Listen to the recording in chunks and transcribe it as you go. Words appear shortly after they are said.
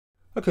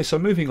Okay, so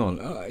moving on.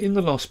 In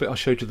the last bit I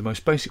showed you the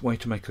most basic way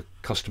to make a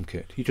custom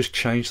kit. You just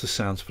change the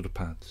sounds for the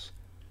pads.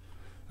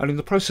 And in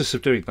the process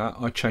of doing that,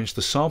 I changed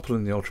the sample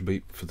in the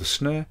Ultrabeat for the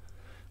snare,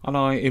 and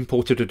I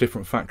imported a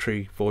different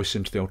factory voice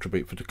into the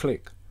Ultrabeat for the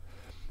click.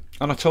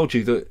 And I told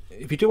you that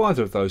if you do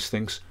either of those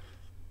things,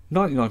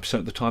 99%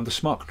 of the time the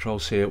smart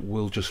controls here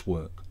will just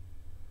work.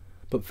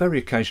 But very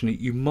occasionally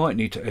you might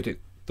need to edit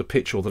the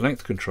pitch or the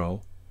length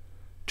control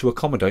to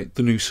accommodate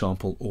the new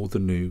sample or the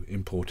new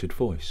imported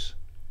voice.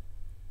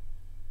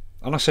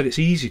 And I said it's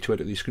easy to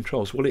edit these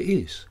controls. Well, it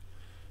is.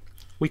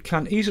 We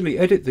can easily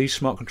edit these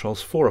smart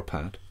controls for a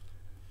pad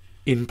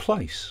in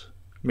place,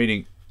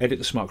 meaning edit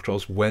the smart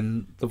controls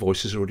when the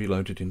voice is already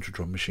loaded into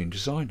Drum Machine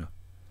Designer.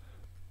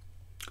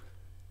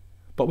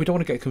 But we don't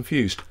want to get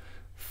confused.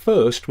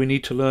 First, we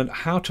need to learn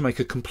how to make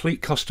a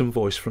complete custom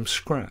voice from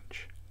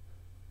scratch.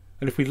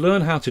 And if we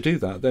learn how to do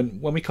that, then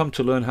when we come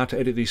to learn how to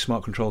edit these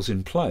smart controls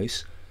in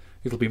place,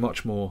 it'll be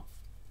much more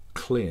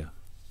clear.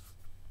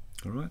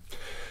 All right.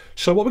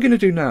 So what we're going to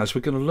do now is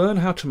we're going to learn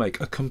how to make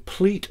a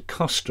complete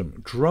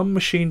custom Drum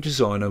Machine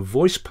Designer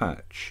voice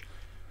patch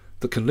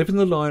that can live in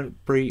the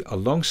library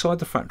alongside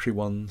the factory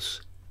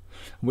ones,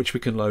 which we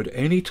can load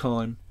any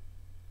time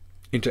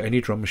into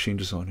any Drum Machine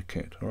Designer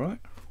kit. All right?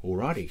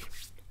 Alrighty.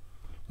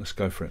 Let's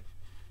go for it.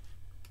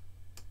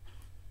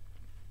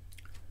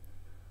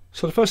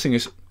 So the first thing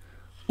is,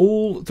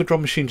 all the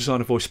Drum Machine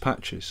Designer voice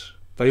patches,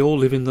 they all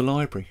live in the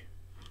library,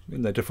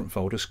 in their different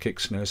folders,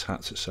 kicks, snares,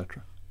 hats,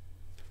 etc.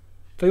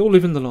 They all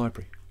live in the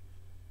library.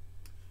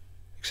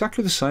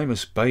 Exactly the same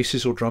as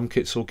basses or drum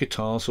kits or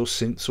guitars or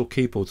synths or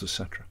keyboards,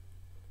 etc.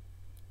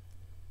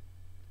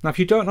 Now if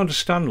you don't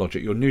understand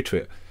Logic, you're new to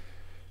it,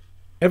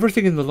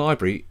 everything in the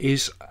library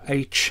is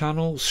a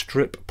channel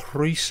strip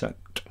preset.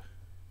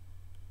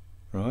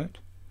 Right?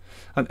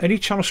 And any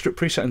channel strip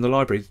preset in the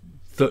library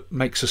that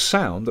makes a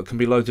sound that can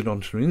be loaded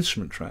onto an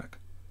instrument track,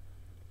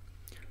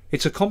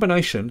 it's a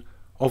combination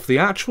of the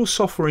actual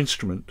software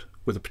instrument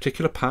with a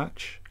particular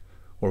patch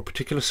or a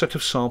particular set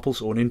of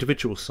samples or an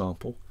individual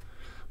sample,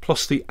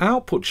 plus the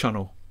output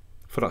channel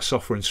for that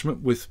software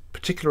instrument with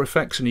particular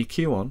effects and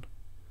EQ on,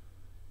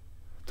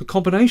 the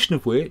combination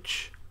of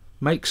which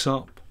makes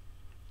up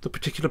the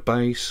particular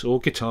bass or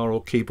guitar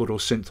or keyboard or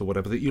synth or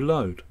whatever that you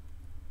load.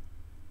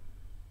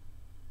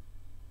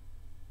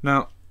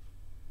 Now,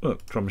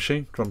 look, Drum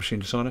Machine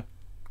Designer,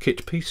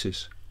 kit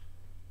pieces.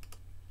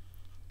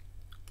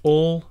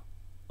 All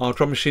our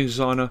Drum Machine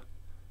Designer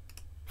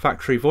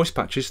factory voice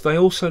patches, they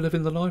also live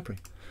in the library.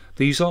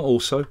 These are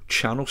also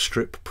channel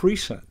strip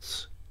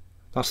presets.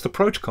 That's the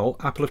protocol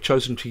Apple have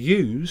chosen to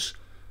use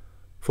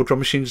for Drum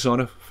Machine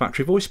Designer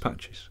factory voice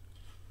patches.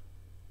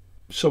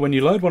 So when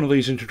you load one of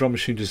these into Drum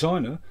Machine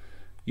Designer,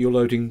 you're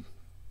loading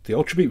the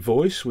Ultrabeat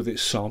voice with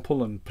its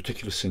sample and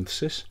particular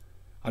synthesis,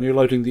 and you're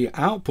loading the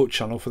output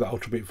channel for that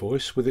Ultrabeat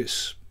voice with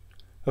its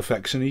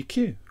effects and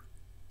EQ.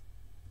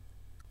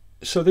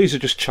 So these are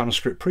just channel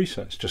strip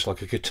presets, just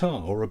like a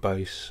guitar or a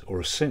bass or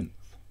a synth.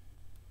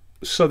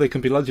 So they can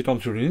be loaded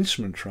onto an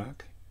instrument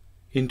track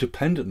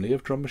independently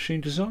of Drum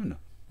Machine Designer.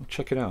 Well,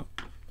 check it out.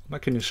 I'll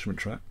make an instrument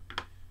track.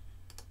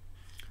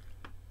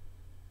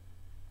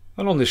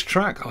 And on this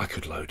track I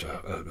could load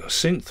a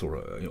synth or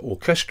an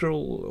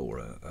orchestral or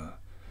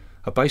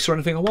a bass or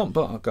anything I want,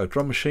 but I'll go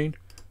Drum Machine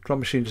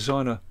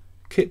Designer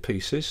kit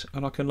pieces,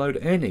 and I can load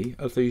any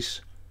of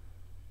these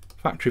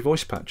factory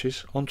voice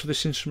patches onto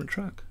this instrument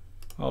track.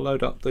 I'll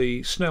load up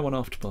the Snare One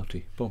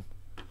Afterparty. Boom.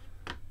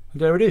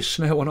 And there it is,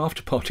 Snare One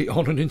Afterparty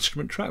on an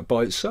instrument track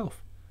by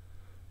itself.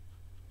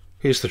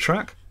 Here's the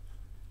track.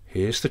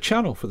 Here's the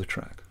channel for the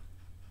track.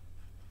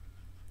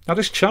 Now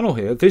this channel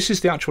here, this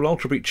is the actual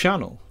Ultrabeat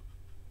channel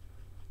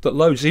that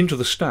loads into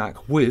the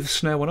stack with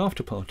Snare One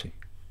Afterparty.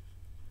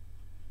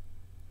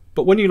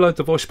 But when you load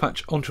the voice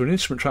patch onto an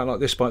instrument track like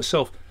this by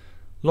itself,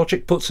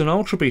 Logic puts an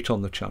Ultrabeat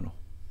on the channel.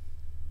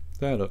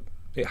 There, look.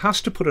 It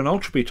has to put an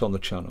Ultrabeat on the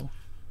channel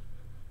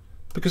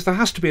because there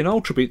has to be an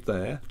Ultrabeat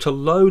there to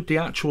load the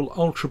actual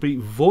Ultrabeat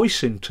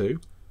voice into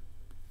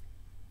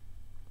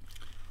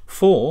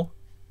for,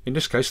 in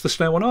this case, the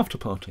Snare One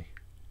Afterparty.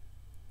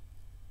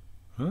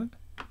 Right?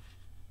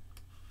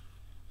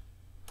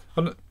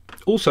 And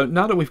also,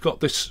 now that we've got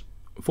this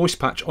voice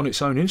patch on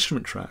its own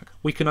instrument track,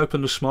 we can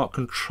open the smart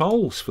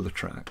controls for the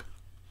track.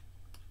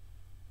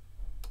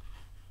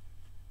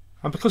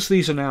 And because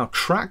these are now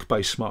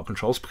track-based smart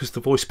controls, because the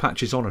voice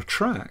patch is on a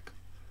track,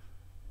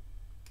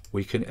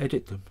 we can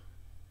edit them.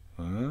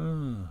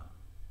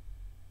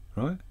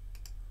 Right?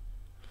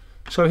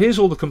 So here's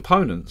all the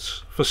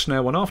components for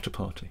Snare One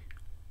Afterparty.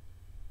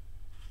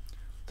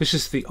 This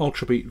is the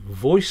Ultrabeat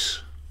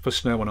voice for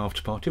Snare One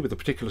Afterparty with a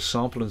particular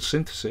sample and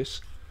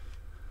synthesis.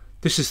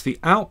 This is the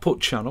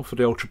output channel for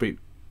the Ultrabeat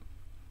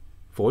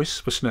voice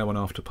for Snare One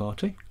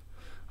Afterparty.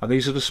 And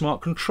these are the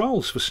smart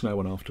controls for Snare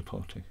One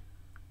Afterparty.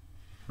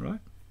 Right?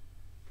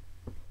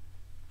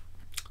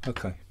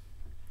 Okay.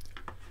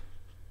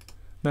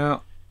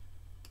 Now,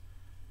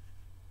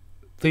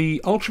 the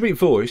Ultrabeat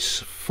voice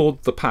for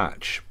the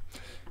patch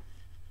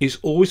is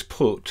always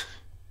put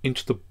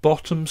into the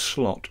bottom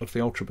slot of the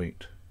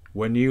Ultrabeat.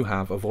 when you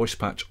have a voice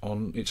patch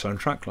on its own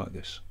track like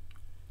this.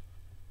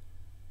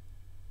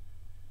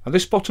 And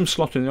this bottom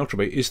slot in the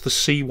Ultrabeat is the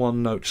C1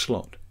 note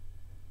slot.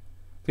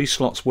 These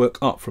slots work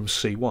up from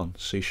C1,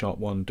 C sharp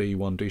 1,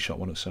 D1, D sharp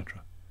 1,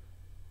 etc.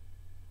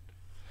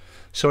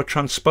 So a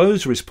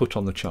transposer is put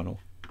on the channel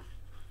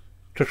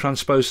to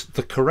transpose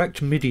the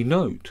correct MIDI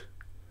note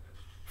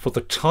for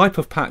the type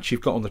of patch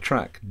you've got on the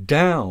track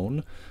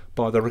down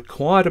by the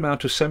required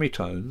amount of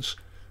semitones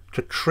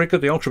to trigger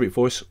the Ultrabeat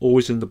voice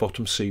always in the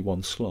bottom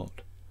C1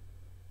 slot.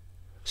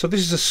 So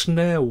this is a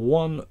snare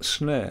 1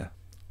 snare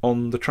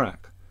on the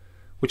track,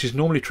 which is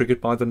normally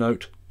triggered by the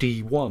note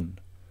D1.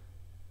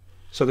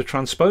 So the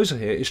transposer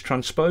here is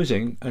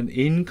transposing an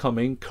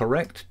incoming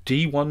correct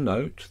D1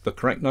 note, the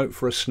correct note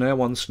for a snare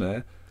 1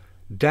 snare,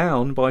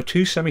 down by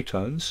 2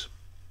 semitones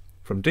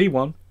from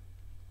D1,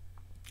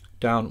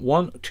 down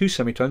 1, 2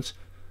 semitones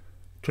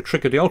to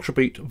trigger the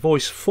Ultrabeat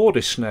voice for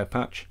this snare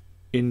patch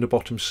in the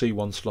bottom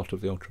C1 slot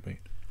of the Ultrabeat.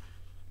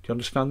 Do you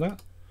understand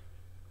that?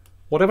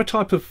 Whatever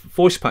type of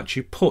voice patch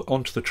you put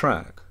onto the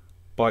track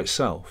by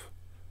itself,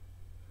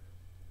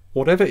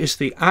 whatever is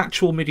the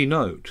actual MIDI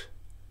note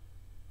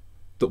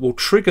that will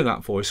trigger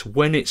that voice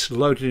when it's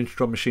loaded into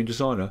Drum Machine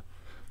Designer,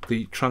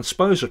 the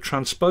transposer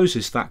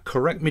transposes that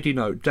correct MIDI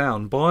note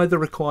down by the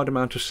required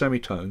amount of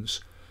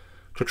semitones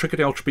to trigger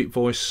the Ultrabeat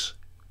voice,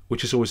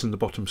 which is always in the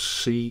bottom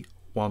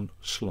C1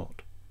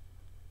 slot,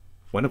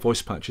 when a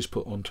voice patch is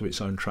put onto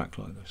its own track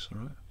like this.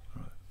 All right?